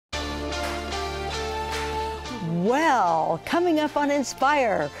Well, coming up on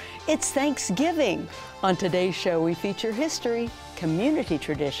Inspire, it's Thanksgiving. On today's show, we feature history, community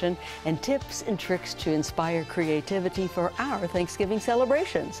tradition, and tips and tricks to inspire creativity for our Thanksgiving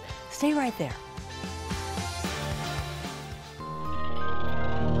celebrations. Stay right there.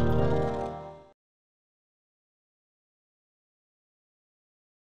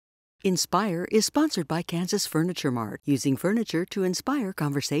 Inspire is sponsored by Kansas Furniture Mart, using furniture to inspire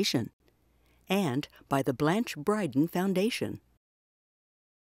conversation, and by the Blanche Bryden Foundation.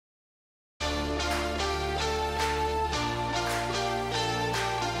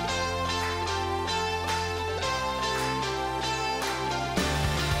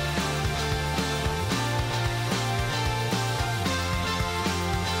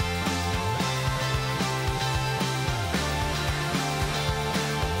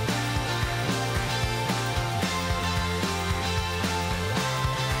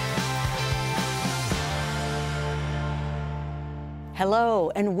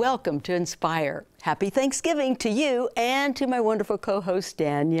 Hello and welcome to Inspire. Happy Thanksgiving to you and to my wonderful co-hosts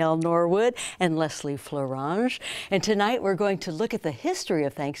Danielle Norwood and Leslie Fleuranges. And tonight we're going to look at the history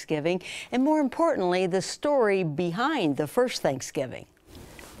of Thanksgiving and, more importantly, the story behind the first Thanksgiving.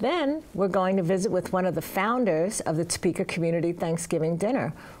 Then we're going to visit with one of the founders of the Topeka Community Thanksgiving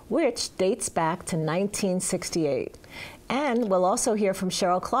Dinner, which dates back to 1968. And we'll also hear from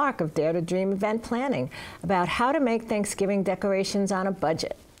Cheryl Clark of Dare to Dream Event Planning about how to make Thanksgiving decorations on a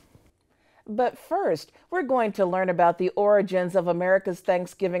budget. But first, we're going to learn about the origins of America's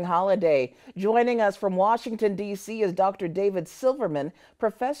Thanksgiving holiday. Joining us from Washington, D.C. is Dr. David Silverman,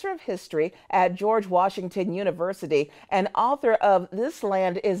 professor of history at George Washington University and author of This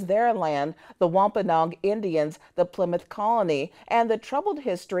Land is Their Land, the Wampanoag Indians, the Plymouth Colony, and the Troubled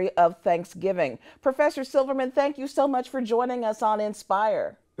History of Thanksgiving. Professor Silverman, thank you so much for joining us on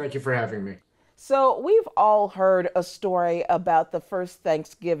Inspire. Thank you for having me. So we've all heard a story about the first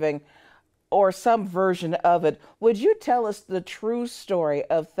Thanksgiving, or some version of it. Would you tell us the true story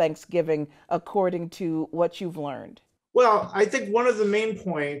of Thanksgiving according to what you've learned? Well, I think one of the main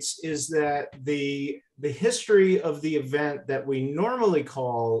points is that the history of the event that we normally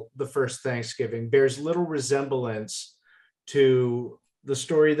call the first Thanksgiving bears little resemblance to the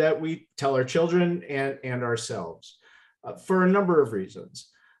story that we tell our children and ourselves for a number of reasons.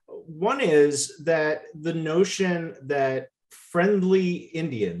 One is that the notion that friendly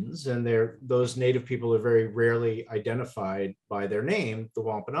Indians, and those native people are very rarely identified by their name, the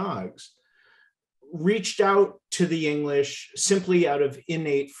Wampanoags, reached out to the English simply out of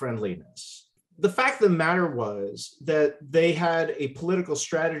innate friendliness. The fact of the matter was that they had a political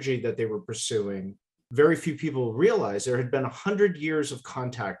strategy that they were pursuing. Very few people realized there had been 100 years of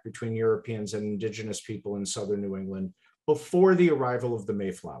contact between Europeans and indigenous people in southern New England before the arrival of the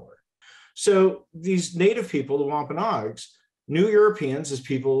Mayflower. So these native people, the Wampanoags, knew Europeans as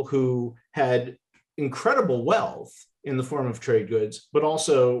people who had incredible wealth in the form of trade goods, but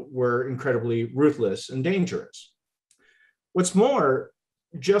also were incredibly ruthless and dangerous. What's more,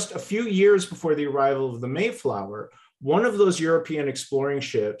 just a few years before the arrival of the Mayflower, one of those European exploring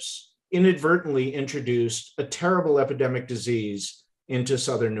ships inadvertently introduced a terrible epidemic disease into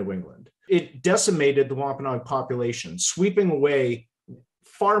southern New England. It decimated the Wampanoag population, sweeping away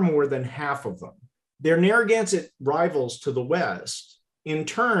far more than half of them. Their Narragansett rivals to the west, in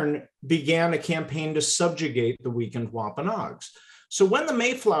turn, began a campaign to subjugate the weakened Wampanoags. So when the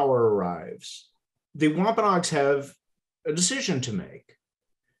Mayflower arrives, the Wampanoags have a decision to make.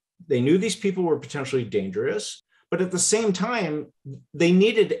 They knew these people were potentially dangerous, but at the same time, they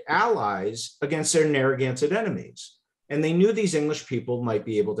needed allies against their Narragansett enemies. And they knew these English people might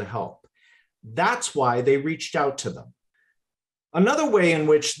be able to help. That's why they reached out to them. Another way in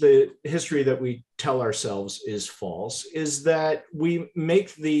which the history that we tell ourselves is false is that we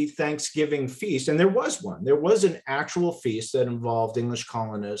make the Thanksgiving feast, and there was an actual feast that involved English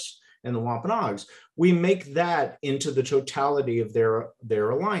colonists and the Wampanoags. We make that into the totality of their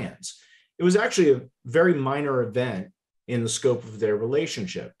alliance. It was actually a very minor event in the scope of their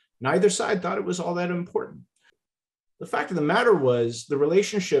relationship. Neither side thought it was all that important. The fact of the matter was the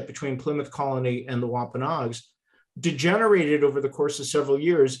relationship between Plymouth Colony and the Wampanoags degenerated over the course of several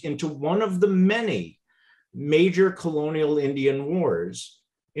years into one of the many major colonial Indian wars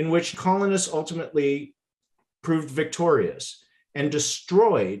in which colonists ultimately proved victorious and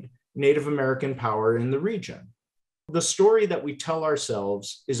destroyed Native American power in the region. The story that we tell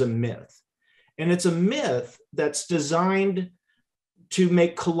ourselves is a myth, and it's a myth that's designed to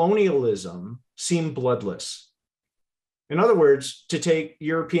make colonialism seem bloodless. In other words, to take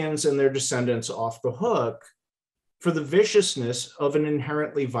Europeans and their descendants off the hook for the viciousness of an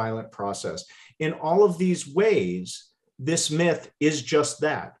inherently violent process. In all of these ways, this myth is just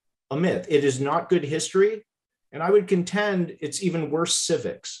that, a myth. It is not good history, and I would contend it's even worse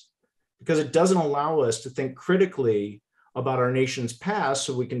civics, because it doesn't allow us to think critically about our nation's past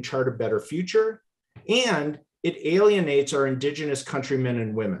so we can chart a better future, and it alienates our indigenous countrymen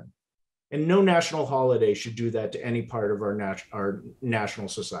and women. And no national holiday should do that to any part of our national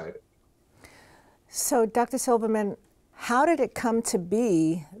society. So, Dr. Silverman, how did it come to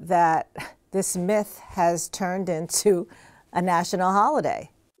be that this myth has turned into a national holiday?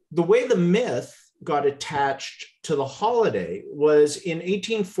 The way the myth got attached to the holiday was in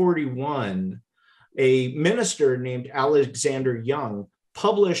 1841, a minister named Alexander Young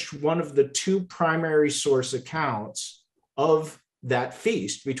published one of the two primary source accounts of that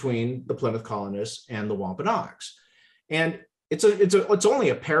feast between the Plymouth colonists and the Wampanoags. And it's only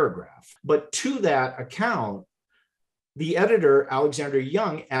a paragraph, but to that account, the editor, Alexander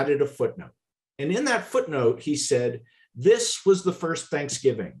Young, added a footnote. And in that footnote, he said, this was the first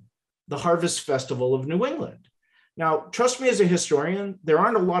Thanksgiving, the harvest festival of New England. Now, trust me as a historian, there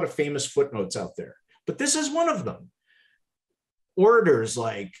aren't a lot of famous footnotes out there, but this is one of them. Orators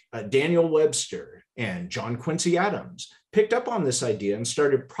like Daniel Webster and John Quincy Adams picked up on this idea and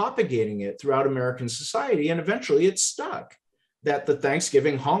started propagating it throughout American society, and eventually it stuck, that the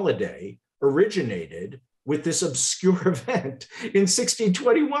Thanksgiving holiday originated with this obscure event in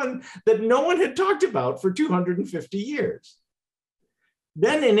 1621 that no one had talked about for 250 years.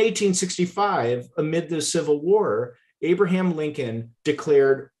 Then in 1865, amid the Civil War, Abraham Lincoln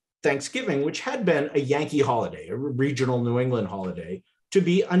declared Thanksgiving, which had been a Yankee holiday, a regional New England holiday, to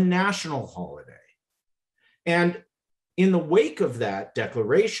be a national holiday. And in the wake of that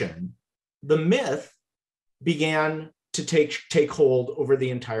declaration, the myth began to take hold over the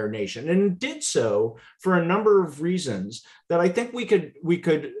entire nation, and did so for a number of reasons that I think we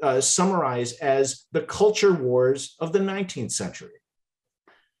could summarize as the culture wars of the 19th century.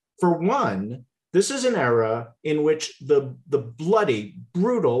 For one, this is an era in which the bloody,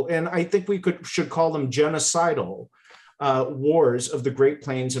 brutal, and I think we should call them genocidal wars of the Great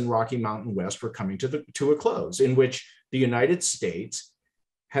Plains and Rocky Mountain West were coming to a close, in which the United States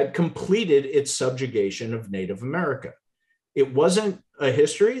had completed its subjugation of Native America. It wasn't a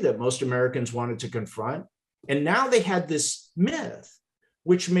history that most Americans wanted to confront. And now they had this myth,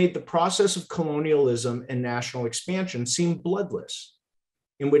 which made the process of colonialism and national expansion seem bloodless,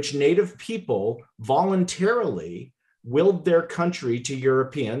 in which Native people voluntarily willed their country to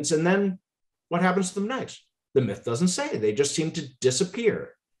Europeans. And then what happens to them next? The myth doesn't say. They just seem to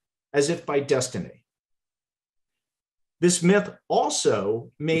disappear as if by destiny. This myth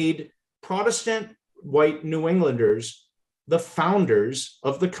also made Protestant white New Englanders the founders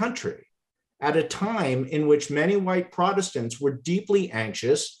of the country at a time in which many white Protestants were deeply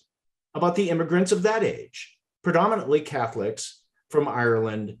anxious about the immigrants of that age, predominantly Catholics from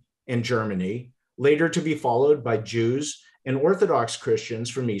Ireland and Germany, later to be followed by Jews and Orthodox Christians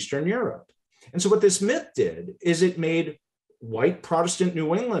from Eastern Europe. And so what this myth did is it made white Protestant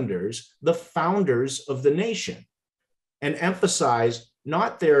New Englanders the founders of the nation, and emphasized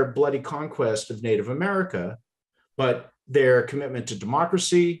not their bloody conquest of Native America, but their commitment to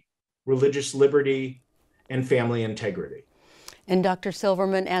democracy, religious liberty, and family integrity. And Dr.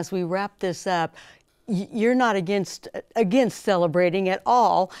 Silverman, as we wrap this up, you're not against celebrating at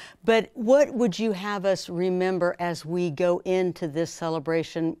all, but what would you have us remember as we go into this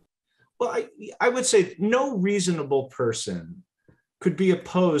celebration? Well, I would say no reasonable person could be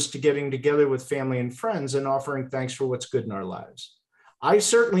opposed to getting together with family and friends and offering thanks for what's good in our lives. I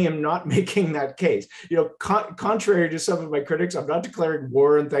certainly am not making that case. Contrary to some of my critics, I'm not declaring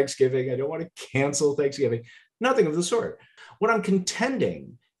war on Thanksgiving. I don't want to cancel Thanksgiving, nothing of the sort. What I'm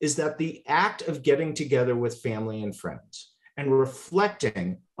contending is that the act of getting together with family and friends and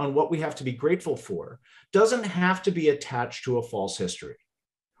reflecting on what we have to be grateful for doesn't have to be attached to a false history.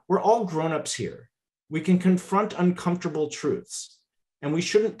 We're all grown-ups here. We can confront uncomfortable truths, and we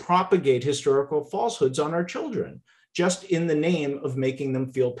shouldn't propagate historical falsehoods on our children just in the name of making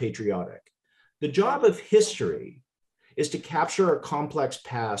them feel patriotic. The job of history is to capture a complex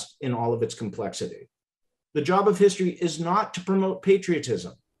past in all of its complexity. The job of history is not to promote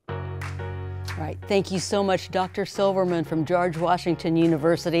patriotism. All right, thank you so much. Dr. Silverman from George Washington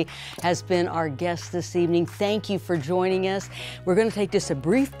University has been our guest this evening. Thank you for joining us. We're going to take just a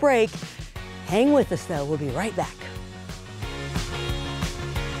brief break. Hang with us, though. We'll be right back.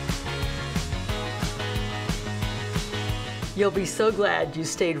 You'll be so glad you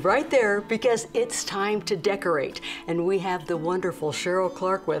stayed right there because it's time to decorate. And we have the wonderful Cheryl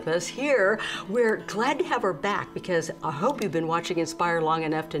Clark with us here. We're glad to have her back because I hope you've been watching Inspire long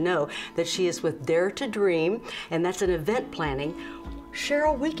enough to know that she is with Dare to Dream, and that's an event planning.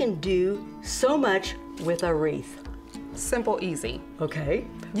 Cheryl, we can do so much with a wreath. Simple, easy. Okay.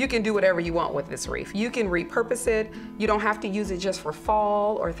 You can do whatever you want with this wreath. You can repurpose it. You don't have to use it just for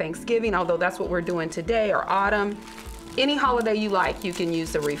fall or Thanksgiving, although that's what we're doing today, or autumn. Any holiday you like, you can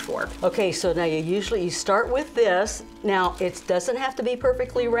use the wreath for. Okay, so now you start with this. Now, it doesn't have to be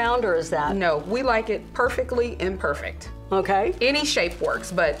perfectly round, or is that? No, we like it perfectly imperfect. Okay. Any shape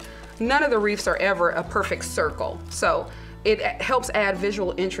works, but none of the wreaths are ever a perfect circle. So it helps add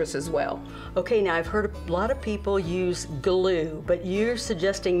visual interest as well. Okay, now I've heard a lot of people use glue, but you're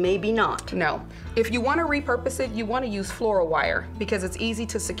suggesting maybe not. No. If you want to repurpose it, you want to use floral wire because it's easy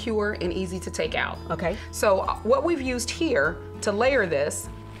to secure and easy to take out. Okay. So what we've used here to layer this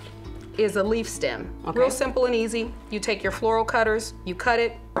is a leaf stem. Okay. Real simple and easy. You take your floral cutters, you cut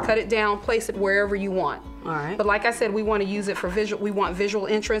it down, place it wherever you want. All right. But like I said, we want to use it for visual, we want visual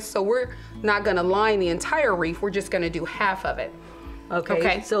interest, so we're not going to line the entire wreath, we're just going to do half of it.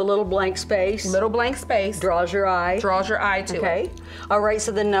 Okay. So a little blank space. Little blank space. Draws your eye. Draws your eye to it. Okay. All right,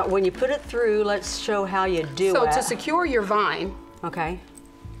 so then when you put it through, let's show how you do it. So to secure your vine, okay,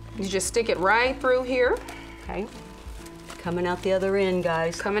 you just stick it right through here. Okay. Coming out the other end,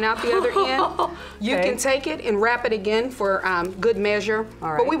 guys. Coming out the other end. You Okay. can take it and wrap it again for good measure, All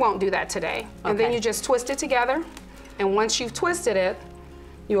right. but we won't do that today. And then Okay. you just twist it together, and once you've twisted it,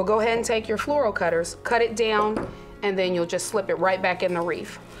 you will go ahead and take your floral cutters, cut it down, and then you'll just slip it right back in the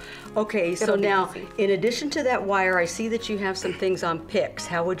wreath. Okay, so It'll be now, easy. in addition to that wire, I see that you have some things on picks.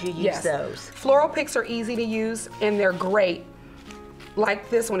 How would you use those? Floral picks are easy to use, and they're great. Like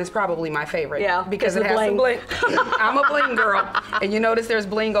this one is probably my favorite. Yeah, because the it has bling. some bling. I'm a bling girl. And you notice there's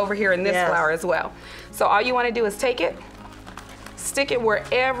bling over here in this Yes. flower as well. So all you want to do is take it, stick it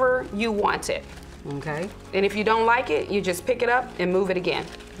wherever you want it. Okay. And if you don't like it, you just pick it up and move it again.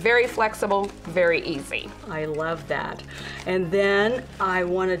 Very flexible, very easy. I love that. And then I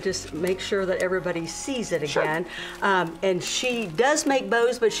want to just make sure that everybody sees it Sure. again. And she does make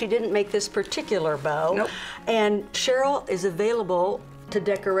bows, but she didn't make this particular bow. Nope. And Cheryl is available to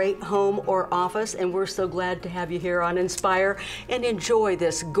decorate home or office, and we're so glad to have you here on Inspire and enjoy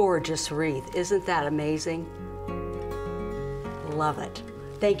this gorgeous wreath. Isn't that amazing? Love it.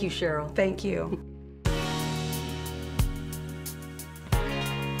 Thank you, Cheryl. Thank you.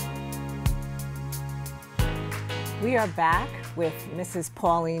 We are back with Mrs.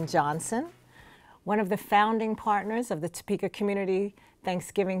 Pauline Johnson, one of the founding partners of the Topeka Community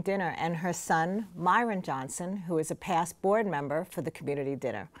Thanksgiving Dinner, and her son, Myron Johnson, who is a past board member for the community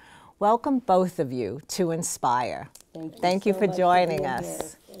dinner. Welcome, both of you, to Inspire. Thank you for joining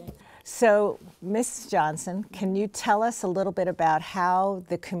us. So, Ms. Johnson, can you tell us a little bit about how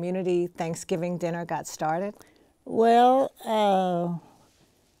the community Thanksgiving dinner got started? Well,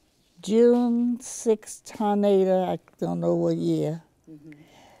 June 6th tornado, I don't know what year.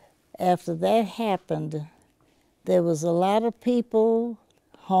 After that happened, there was a lot of people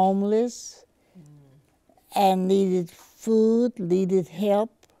homeless and needed food, needed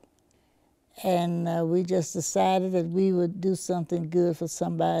help. And we just decided that we would do something good for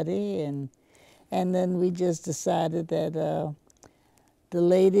somebody. And then we just decided that the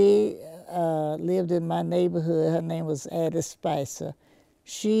lady lived in my neighborhood. Her name was Addie Spicer.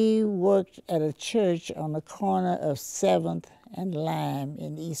 She worked at a church on the corner of 7th and Lime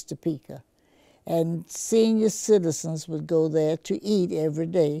in East Topeka. And senior citizens would go there to eat every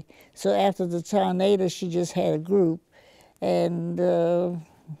day. So after the tornado, she just had a group. And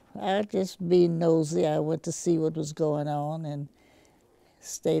I just being nosy, I went to see what was going on and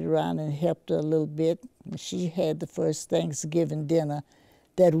stayed around and helped her a little bit. She had the first Thanksgiving dinner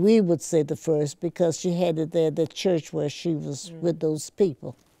that we would say the first because she had it there at the church where she was with those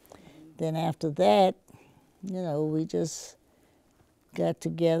people. Then after that, you know, we just got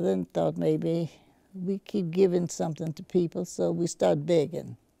together and thought maybe we keep giving something to people, so we started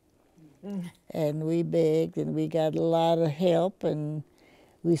begging. And we begged and we got a lot of help, and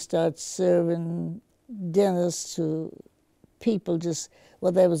we started serving dinners to people just,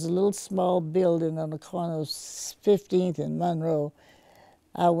 well, there was a little small building on the corner of 15th and Monroe.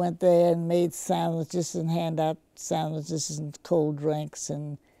 I went there and made sandwiches and hand out sandwiches and cold drinks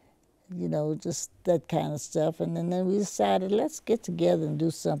and, you know, just that kind of stuff. And then we decided, let's get together and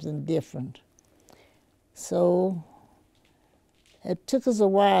do something different. So it took us a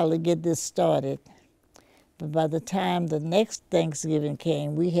while to get this started. But by the time the next Thanksgiving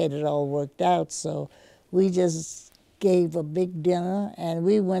came, we had it all worked out. So we just gave a big dinner, and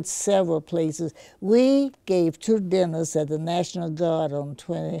we went several places. We gave 2 dinners at the National Guard on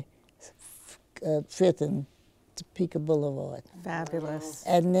 25th and Topeka Boulevard. Fabulous.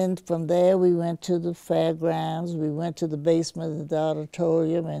 And then from there, we went to the fairgrounds. We went to the basement of the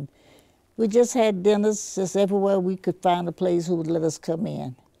auditorium, and we just had dinners just everywhere we could find a place who would let us come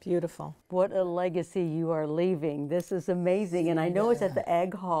in. Beautiful. What a legacy you are leaving. This is amazing. And I know it's at the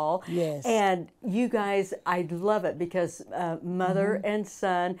Ag Hall. Yes. And you guys, I love it because mother and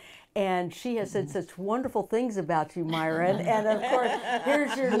son, and she has said such wonderful things about you, Myron. And of course,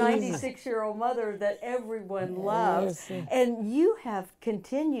 here's your 96-year-old mother that everyone loves. Yes. And you have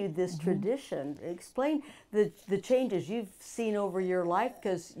continued this tradition. Explain the changes you've seen over your life,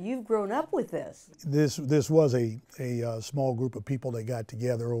 because you've grown up with this. This was a small group of people that got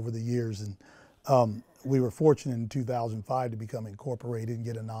together over the years, and we were fortunate in 2005 to become incorporated and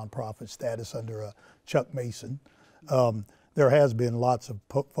get a nonprofit status under Chuck Mason. There has been lots of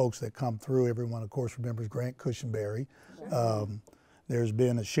folks that come through. Everyone, of course, remembers Grant Cushenberry. There's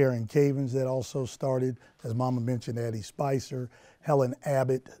been a Sharon Cavens that also started, as Mama mentioned, Addie Spicer. Helen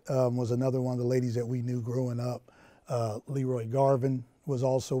Abbott was another one of the ladies that we knew growing up. Leroy Garvin was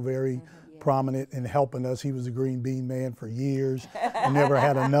also very prominent in helping us. He was a green bean man for years and never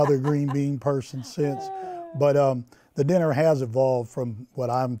had another green bean person since. But the dinner has evolved from what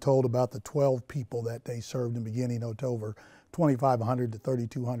I'm told about the 12 people that they served in the beginning to over 2,500 to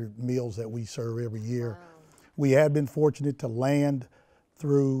 3,200 meals that we serve every year. Wow. We had been fortunate to land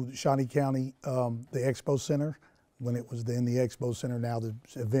through Shawnee County, the Expo Center, when it was then the Expo Center, now the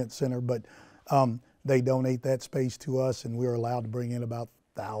Event Center, but they donate that space to us, and we're allowed to bring in about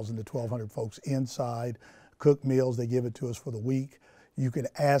 1,000 to 1,200 folks inside, cook meals. They give it to us for the week. You could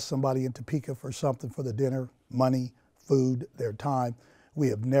ask somebody in Topeka for something for the dinner, money, food, their time. We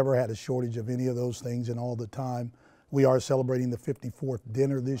have never had a shortage of any of those things, and all the time. We are celebrating the 54th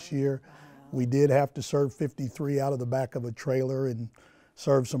dinner this year. We did have to serve 53 out of the back of a trailer and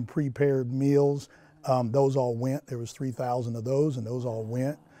serve some prepared meals. Those all went. There was 3,000 of those, and those all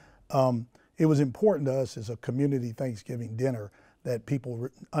went. It was important to us as a community Thanksgiving dinner that people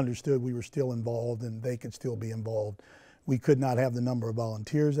understood we were still involved and they could still be involved. We could not have the number of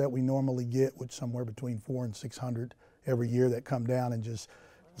volunteers that we normally get, which somewhere between 400 and 600 every year that come down and just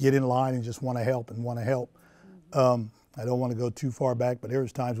get in line and just want to help and want to help. I don't want to go too far back, but there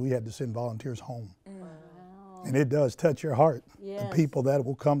was times we had to send volunteers home. Wow. And it does touch your heart, yes. The people that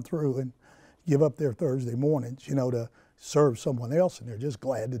will come through and give up their Thursday mornings, you know, to serve someone else, and they're just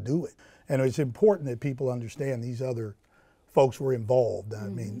glad to do it. And it's important that people understand these other folks were involved. I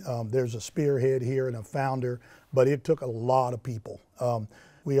mean, there's a spearhead here and a founder, but it took a lot of people.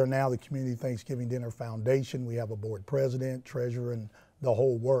 We are now the Community Thanksgiving Dinner Foundation. We have a board president, treasurer, and the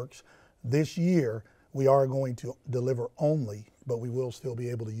whole works. This year, we are going to deliver only, but we will still be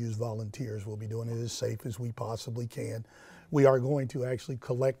able to use volunteers. We'll be doing it as safe as we possibly can. We are going to actually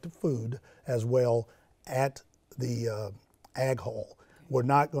collect food as well at the Ag Hall. We're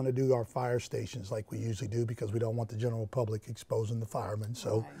not going to do our fire stations like we usually do because we don't want the general public exposing the firemen.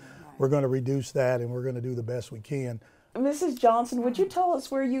 So we're going to reduce that, and we're going to do the best we can. Mrs. Johnson, would you tell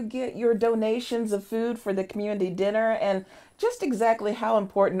us where you get your donations of food for the community dinner, and just exactly how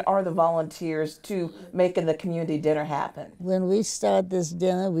important are the volunteers to making the community dinner happen? When we start this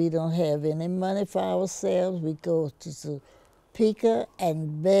dinner, we don't have any money for ourselves. We go to Topeka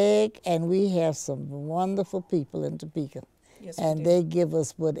and beg, and we have some wonderful people in Topeka. Yes, and they give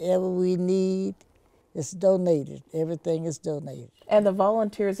us whatever we need. It's donated. Everything is donated. And the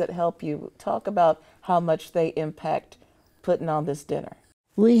volunteers that help you, talk about how much they impact putting on this dinner.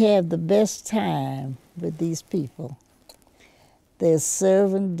 We have the best time with these people. They're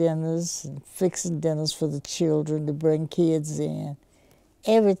serving dinners and fixing dinners for the children to bring kids in.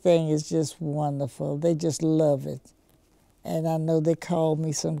 Everything is just wonderful. They just love it. And I know they call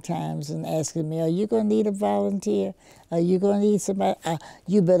me sometimes and asking me, are you going to need a volunteer? Are you going to need somebody?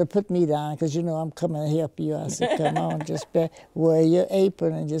 You better put me down because you know I'm coming to help you. I said, come on, just wear your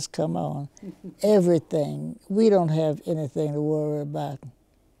apron and just come on. Everything. We don't have anything to worry about.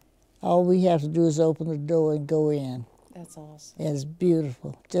 All we have to do is open the door and go in. That's awesome. And it's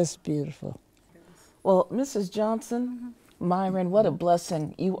beautiful, just beautiful. Well, Mrs. Johnson, Myron, what a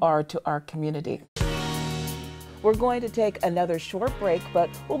blessing you are to our community. We're going to take another short break, but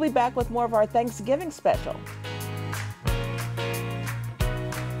we'll be back with more of our Thanksgiving special.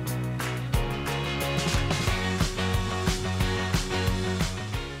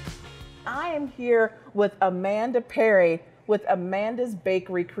 I am here with Amanda Perry with Amanda's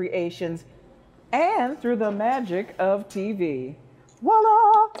Bakery Creations and through the magic of TV.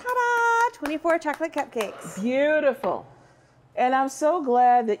 Voila! Ta-da! 24 chocolate cupcakes. Beautiful. And I'm so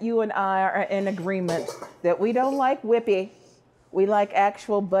glad that you and I are in agreement that we don't like whippy. We like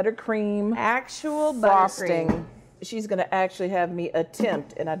actual buttercream. Actual frosting. buttercream. She's going to actually have me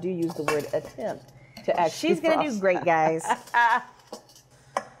attempt, and I do use the word attempt, to actually She's going to frost. do great, guys.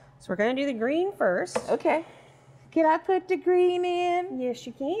 So we're going to do the green first. Okay. Can I put the green in? Yes,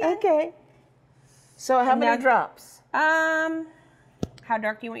 you can. Okay. So how many drops? How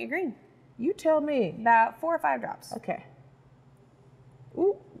dark do you want your green? You tell me. About 4 or 5 drops. Okay.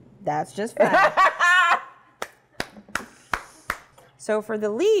 Ooh, that's just fine. So for the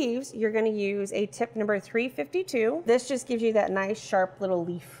leaves, you're going to use a tip number 352. This just gives you that nice sharp little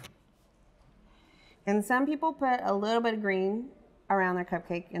leaf. And some people put a little bit of green around their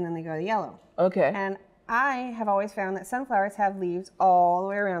cupcake and then they go to yellow. Okay. And I have always found that sunflowers have leaves all the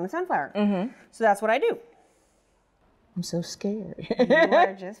way around the sunflower. Mm-hmm. So that's what I do. I'm so scared. You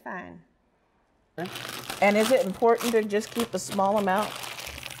are just fine. And is it important to just keep a small amount?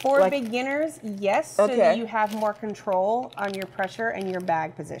 For beginners, yes, so Okay. that you have more control on your pressure and your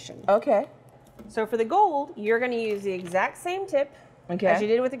bag position. Okay. So for the gold, you're going to use the exact same tip Okay. as you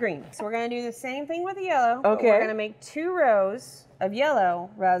did with the green. So we're going to do the same thing with the yellow. But Okay. we're going to make 2 rows of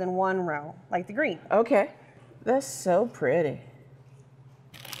yellow rather than 1 row, like the green. Okay. That's so pretty.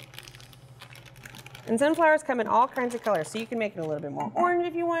 And sunflowers come in all kinds of colors, so you can make it a little bit more orange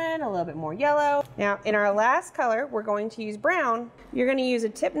if you want, a little bit more yellow. Now, in our last color, we're going to use brown. You're going to use a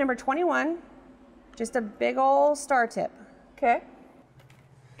tip number 21, just a big old star tip. Okay.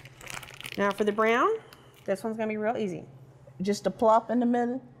 Now for the brown, this one's going to be real easy. Just a plop in the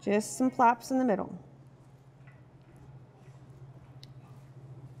middle? Just some plops in the middle.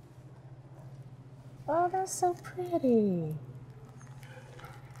 Oh, that's so pretty.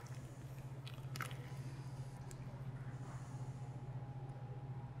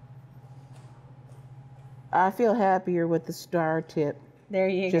 I feel happier with the star tip. There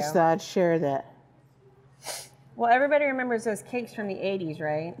you Just go. thought I'd share that. Well, everybody remembers those cakes from the 80s,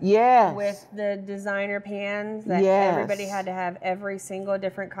 right? Yes. With the designer pans that Yes. everybody had to have every single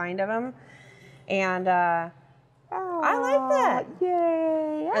different kind of them. And I like that.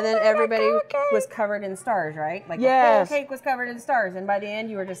 Yay. And then everybody was covered in stars, right? Like Yes. the whole cake was covered in stars. And by the end,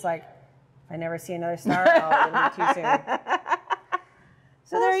 you were just like, if I never see another star, oh, it'll be too soon.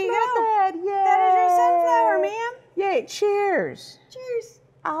 So there you go. Bad. Yay. That is your sunflower, ma'am. Yay. Cheers. Cheers.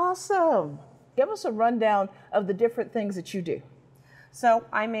 Awesome. Give us a rundown of the different things that you do. So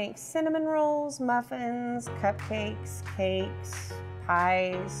I make cinnamon rolls, muffins, cupcakes, cakes,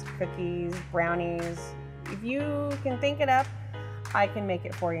 pies, cookies, brownies. If you can think it up, I can make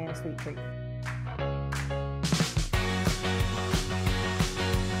it for you in a sweet treat.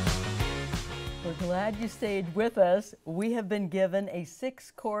 We're glad you stayed with us. We have been given a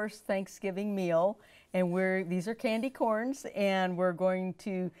 6-course Thanksgiving meal, and these are candy corns, and we're going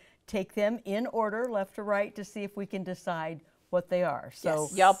to take them in order, left to right, to see if we can decide what they are. So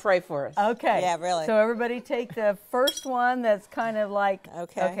Y'all pray for us. okay. Yeah, really. So everybody take the first one that's kind of like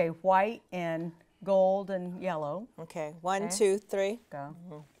Okay. white and gold and yellow. Okay, 1, 2, 3. Go.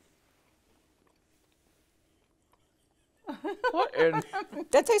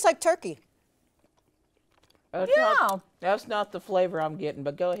 That tastes like turkey. That's not the flavor I'm getting,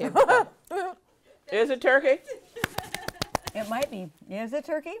 but go ahead. Is it turkey? It might be. Is it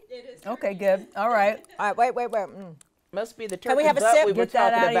turkey? It is turkey. Okay, good. All right. All right, wait. Must be the turkey Can we have a butt sip? we were Get that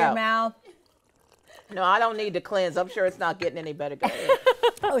talking out of your about. mouth. No, I don't need to cleanse. I'm sure it's not getting any better. Go ahead.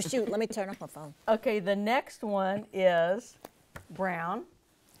 Oh, shoot, let me turn off my phone. Okay, the next one is brown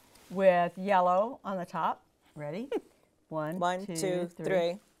with yellow on the top. Ready? 1, 1, 2,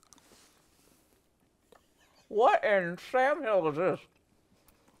 3. What in Sam Hill is this?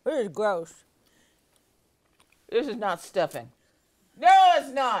 This is gross. This is not stuffing. No,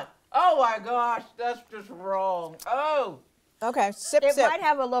 it's not. Oh my gosh, that's just wrong. Oh, Okay, sip. It might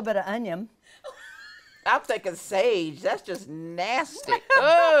have a little bit of onion. I'm thinking sage. That's just nasty.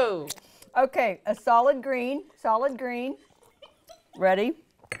 Oh. Okay, a solid green. Ready?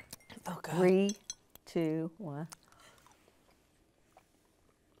 Oh, God. 3, 2, 1.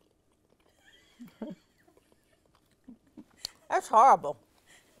 That's horrible.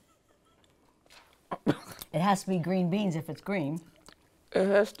 It has to be green beans if it's green.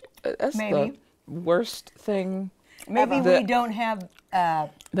 That's Maybe. the worst thing Maybe we don't have,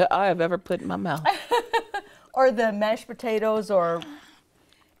 that I have ever put in my mouth. or the mashed potatoes, or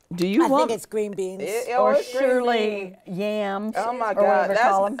Do you I want? think it's green beans. or it's green surely yams. Oh my or God, whatever they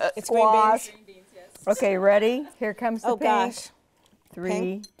call that's them. It's green beans. Squash. Okay, ready? Here comes the Oh, pink. gosh. 3,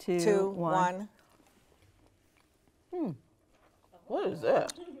 Pink, 2, 1. What is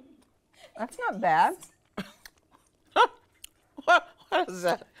that? That's not bad. What is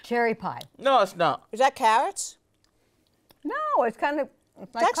that? Cherry pie. No, it's not. Is that carrots? No, it's kind of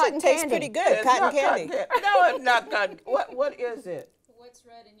like That cotton actually tastes candy. pretty good. It's Cotton not candy. No, it's not cotton. What is it? What's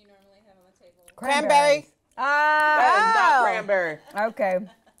red and you normally have on the table? Cranberry. That is not Oh. cranberry. Okay.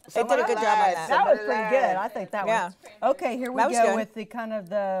 They did a good job on that. That was pretty good. I think that Yeah. was. Okay, here we That was go good. with the kind of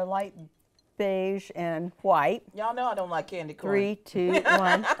the light beige and white. Y'all know I don't like candy corn. 3, 2,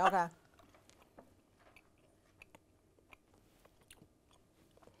 1. Okay.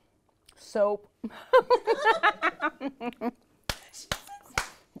 Soap.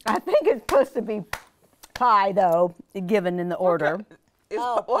 I think it's supposed to be pie, though, given in the order.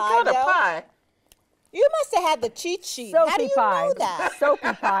 Oh, What pie kind of dough? pie? You must have had the cheat sheet. How do Soapy you pie. know that?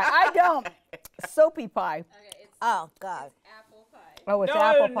 Soapy pie. I don't. Soapy pie. Okay, it's Oh, God. apple pie. Oh, it's No,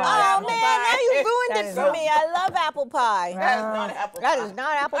 apple no. pie. Oh, Apple man, pie. now you ruined That it is for not- me. I love apple pie. That is not apple That pie. is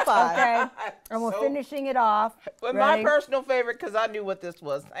not apple pie. Okay, and we're So- finishing it off. But my Ready? personal favorite, because I knew what this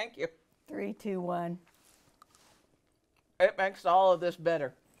was. Thank you. 3, 2, 1. It makes all of this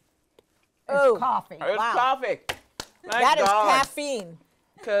better. Oh, Coffee. It's Wow. coffee. Thank that is God. caffeine.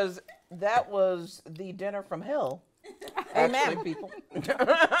 Because that was the dinner from hell. Amen. Actually, people.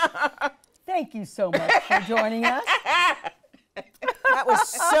 Thank you so much for joining us. That was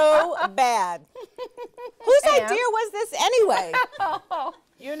so bad. Whose idea was this anyway?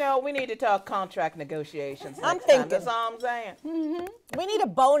 You know, we need to talk contract negotiations. I'm next time. thinking. That's all I'm saying. We need a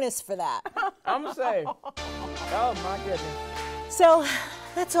bonus for that. I'm saying. Oh, my goodness. So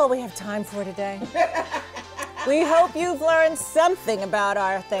that's all we have time for today. We hope you've learned something about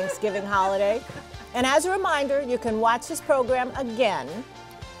our Thanksgiving holiday. And as a reminder, you can watch this program again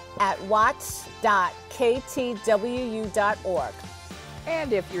at watch.ktwu.org.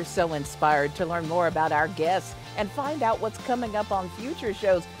 And if you're so inspired to learn more about our guests and find out what's coming up on future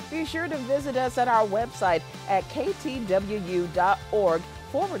shows, be sure to visit us at our website at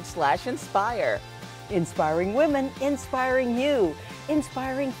ktwu.org/inspire. Inspiring women, inspiring you.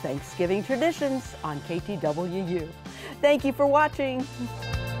 Inspiring Thanksgiving traditions on KTWU. Thank you for watching.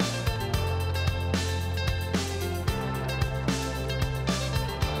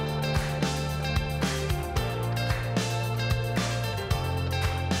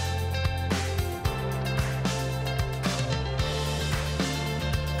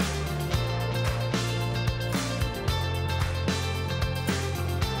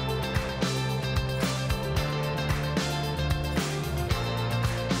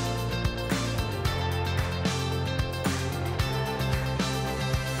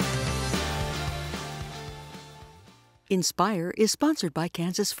 Inspire is sponsored by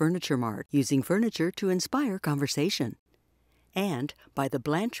Kansas Furniture Mart, using furniture to inspire conversation. And by the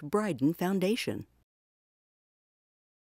Blanche Bryden Foundation.